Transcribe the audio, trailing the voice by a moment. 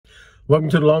Welcome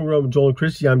to the Long Road with Joel and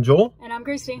Christy. I'm Joel. And I'm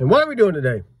Christy. And what are we doing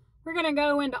today? We're going to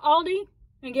go into Aldi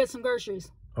and get some groceries.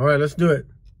 All right, let's do it.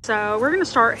 So we're going to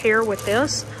start here with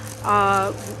this.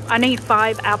 I need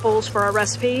 5 apples for a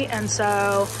recipe. And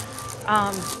so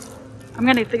I'm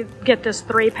going to get this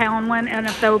 3-pound one. And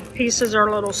if the pieces are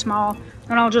a little small,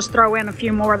 then I'll just throw in a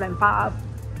few more than 5.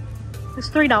 It's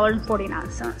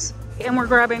 $3.49. And we're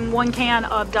grabbing 1 can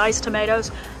of diced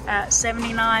tomatoes at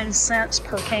 79 cents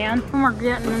per can. And we're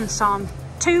getting some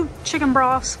 2 chicken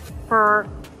broths for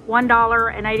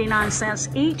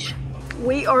 $1.89 each.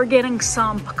 We are getting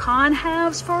some pecan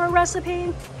halves for a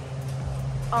recipe.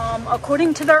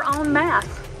 According to their own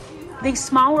math, the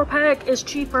smaller pack is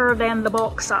cheaper than the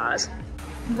bulk size.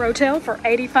 Rotel for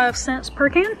 85 cents per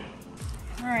can.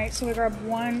 All right, so we grabbed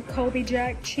 1 Colby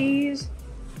Jack cheese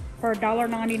for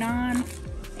 $1.99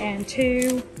 and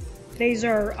 2. These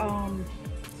are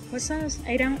what size?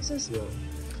 8 ounces? Yeah.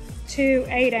 2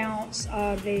 8-ounce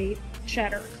of the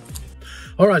cheddar.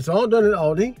 All right, so all done at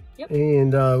Aldi. Yep.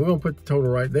 And we're gonna put the total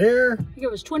right there. I think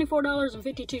it was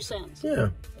 $24.52. Yeah,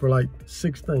 for like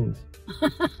 6 things.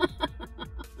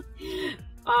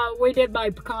 We did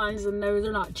buy pecans, and those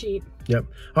are not cheap. Yep.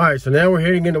 All right, so now we're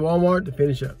heading into Walmart to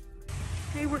finish up.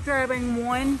 Okay, we're grabbing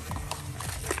 1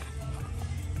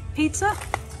 pizza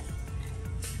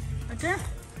right there,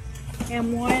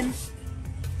 and 1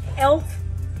 Elf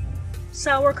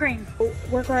sour cream.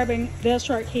 We're grabbing this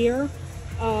right here,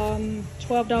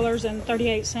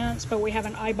 $12.38, but we have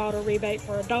an iBottle rebate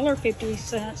for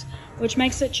 $1.50, which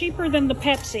makes it cheaper than the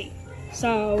Pepsi.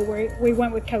 So we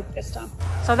went with Coke this time.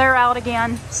 So they're out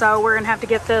again, so we're gonna have to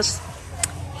get this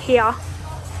here.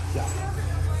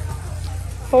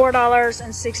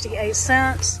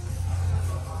 $4.68,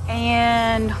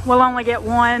 and we'll only get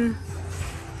 1.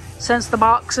 Since the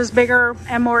box is bigger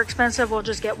and more expensive, we'll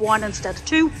just get 1 instead of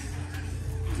 2.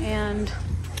 And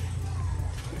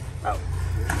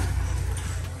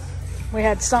we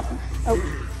had something.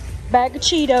 Bag of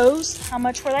Cheetos. How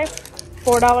much were they?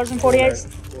 $4.48.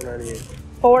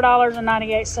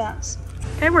 $4.98.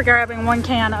 Okay, we're grabbing 1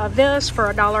 can of this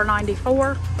for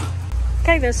 $1.94.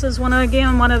 Okay, this is one of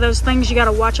those things you got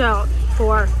to watch out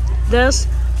for. This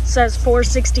says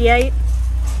 $4.68.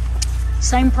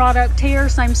 Same product here,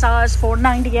 same size,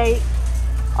 $4.98.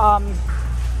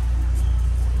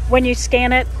 When you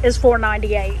scan it, is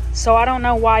 $4.98. So I don't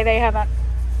know why they have it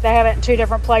in 2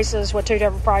 different places with 2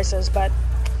 different prices, but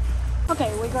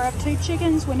okay. We grabbed 2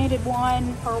 chickens. We needed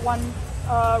 1 for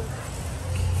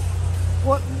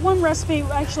one recipe,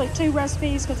 actually 2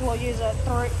 recipes, because we'll use it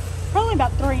probably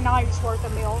about 3 nights worth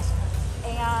of meals.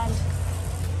 And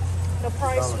the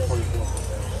price was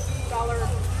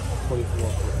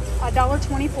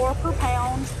 $1.24 per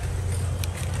pound.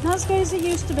 Not as good as it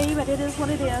used to be, but it is what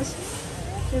it is.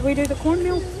 Did we do the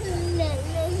cornmeal?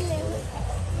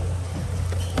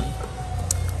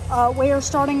 We are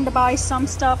starting to buy some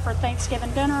stuff for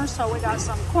Thanksgiving dinner, so we got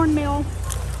some cornmeal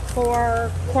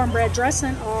for cornbread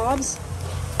dressing, obs.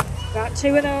 Got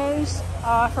 2 of those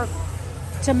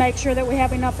to make sure that we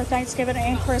have enough for Thanksgiving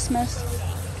and Christmas.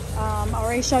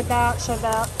 Already showed that.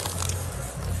 I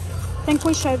think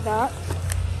we showed that.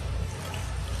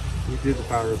 You did the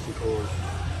fire roasted corn.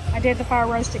 I did the fire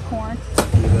roasted corn.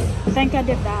 I think I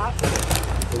did that.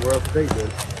 So we're up to date then.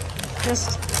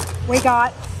 We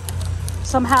got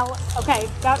some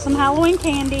Halloween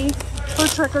candy for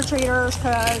trick-or-treaters,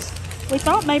 because we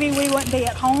thought maybe we wouldn't be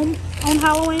at home on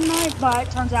Halloween night, but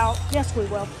it turns out, yes, we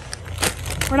will.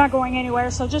 We're not going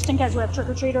anywhere, so just in case we have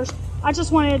trick-or-treaters, I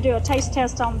just wanted to do a taste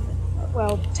test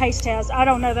taste test. I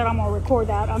don't know that I'm gonna record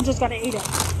that. I'm just gonna eat it.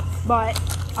 But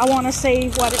I want to see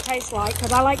what it tastes like,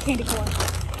 because I like candy corn.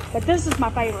 But this is my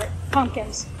favorite,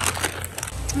 pumpkins.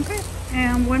 Okay,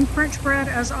 and 1 French bread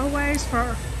as always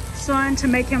for son to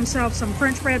make himself some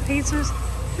French bread pizzas.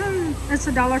 It's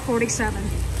 $1.47.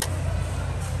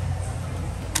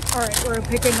 All right, we're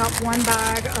picking up 1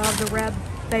 bag of the red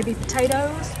baby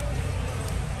potatoes.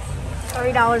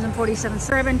 $3.47.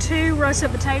 Grabbing 2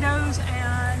 russet potatoes,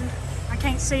 and I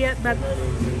can't see it, but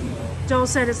Joel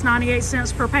said it's 98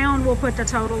 cents per pound. We'll put the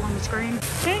total on the screen.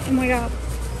 Okay, and we got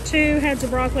 2 heads of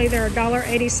broccoli. They're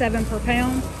 $1.87 per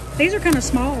pound. These are kind of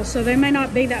small, so they may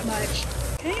not be that much.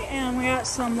 Okay, and we got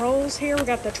some rolls here. We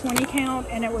got the 20 count,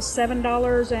 and it was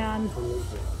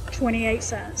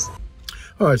 $7.28.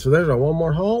 All right, so there's our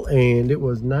Walmart haul, and it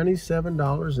was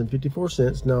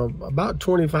 $97.54. Now, about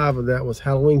 25 of that was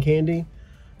Halloween candy,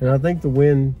 and I think the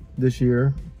win this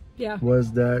year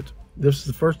was that this is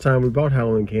the first time we bought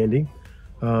Halloween candy,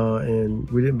 and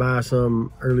we didn't buy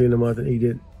some early in the month and eat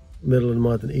it, middle of the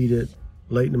month and eat it,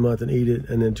 late in the month and eat it,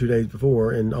 and then 2 days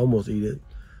before and almost eat it.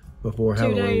 before 2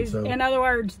 Halloween. days. So. In other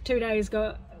words, 2 days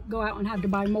go out and have to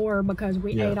buy more because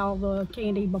we ate all the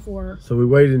candy before. So we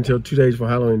waited until 2 days for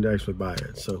Halloween to actually buy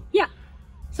it. So yeah.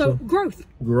 So growth.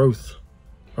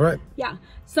 All right. Yeah.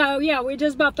 So yeah, we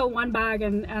just bought the 1 bag,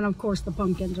 and of course the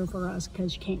pumpkins are for us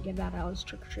because you can't give that out as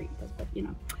trick or treat. But you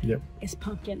know, it's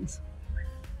pumpkins.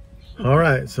 All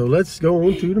right. So let's go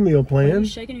on to the meal plan. Are you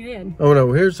shaking your head? Oh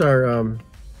no, here's our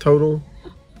total.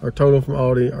 Our total from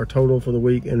Aldi, our total for the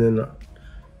week, and then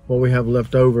what we have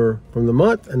left over from the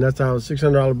month, and that's our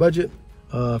 $600 budget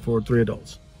for 3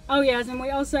 adults. Oh yes, and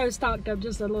we also stocked up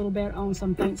just a little bit on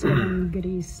some Thanksgiving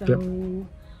goodies. So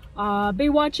be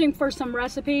watching for some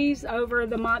recipes over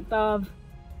the month of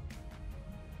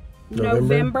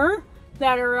November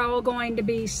that are all going to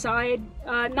be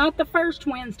not the first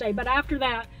Wednesday, but after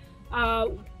that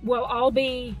will all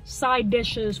be side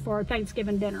dishes for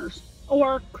Thanksgiving dinners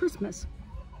or Christmas.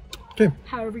 Okay.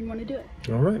 However you want to do it.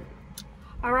 All right.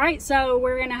 All right, so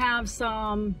we're going to have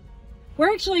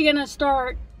we're actually going to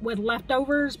start with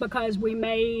leftovers because we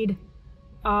made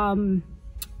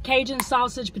Cajun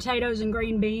sausage, potatoes, and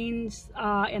green beans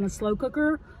in a slow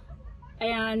cooker.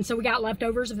 And so we got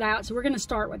leftovers of that. So we're going to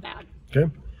start with that.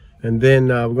 Okay. And then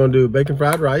we're going to do bacon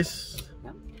fried rice.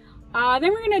 Yep.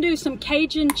 Then we're going to do some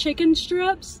Cajun chicken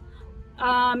strips.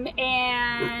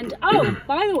 And oh,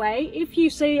 by the way, if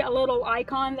you see a little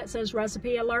icon that says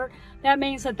recipe alert, that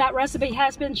means that recipe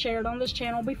has been shared on this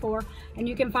channel before, and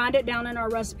you can find it down in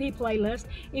our recipe playlist.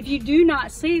 If you do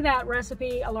not see that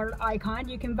recipe alert icon,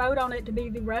 you can vote on it to be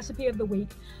the recipe of the week.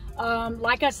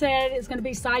 Like I said, it's going to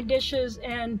be side dishes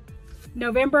in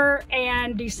November,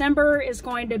 and December is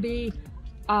going to be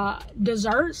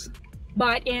desserts.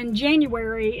 But in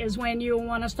January is when you'll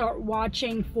want to start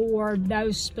watching for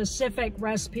those specific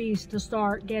recipes to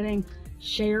start getting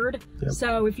shared. Yep.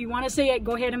 So if you want to see it,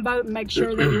 go ahead and vote and make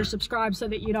sure that you're subscribed so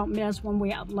that you don't miss when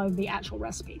we upload the actual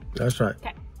recipe. That's right.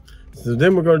 Okay. So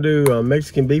then we're going to do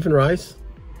Mexican beef and rice.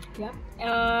 Yep.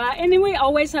 And then we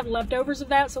always have leftovers of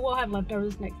that, so we'll have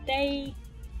leftovers next day.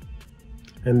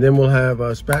 And then we'll have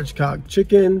spatchcock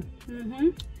chicken. Mm-hmm.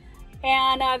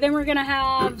 And then we're going to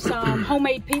have some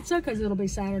homemade pizza because it'll be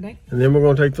Saturday. And then we're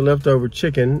going to take the leftover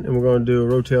chicken and we're going to do a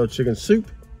Rotel chicken soup.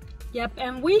 Yep,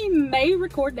 and we may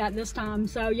record that this time.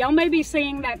 So y'all may be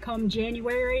seeing that come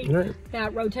January,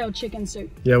 that Rotel chicken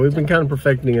soup. Yeah, we've been kind of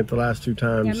perfecting it the last 2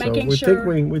 times. Yeah, so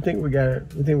we think we got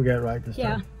it. We think we got it right this time.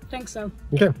 Yeah, I think so.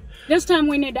 Okay. This time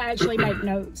we need to actually make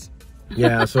notes.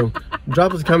 Yeah, so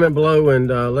drop us a comment below and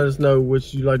let us know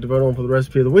which you'd like to vote on for the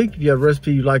recipe of the week. If you have a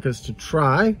recipe you'd like us to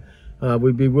try,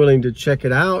 we'd be willing to check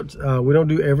it out. We don't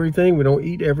do everything. We don't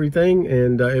eat everything.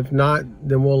 And if not,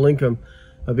 then we'll link a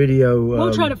video.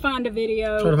 We'll try to find a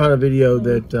video. Try to find a video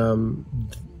that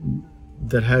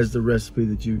that has the recipe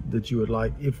that you would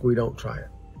like if we don't try it.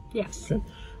 Yes. Okay.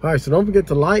 All right, so don't forget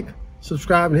to like,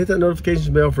 subscribe, and hit that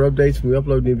notification bell for updates when we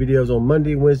upload new videos on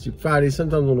Monday, Wednesday, Friday,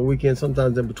 sometimes on the weekend,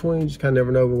 sometimes in between. Just kind of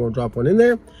never know when we're going to drop one in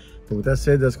there. But with that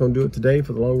said, that's going to do it today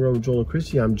for the Long Run with Joel and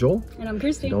Christy. I'm Joel. And I'm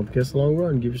Christy. And don't forget the long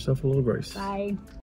run. Give yourself a little grace. Bye.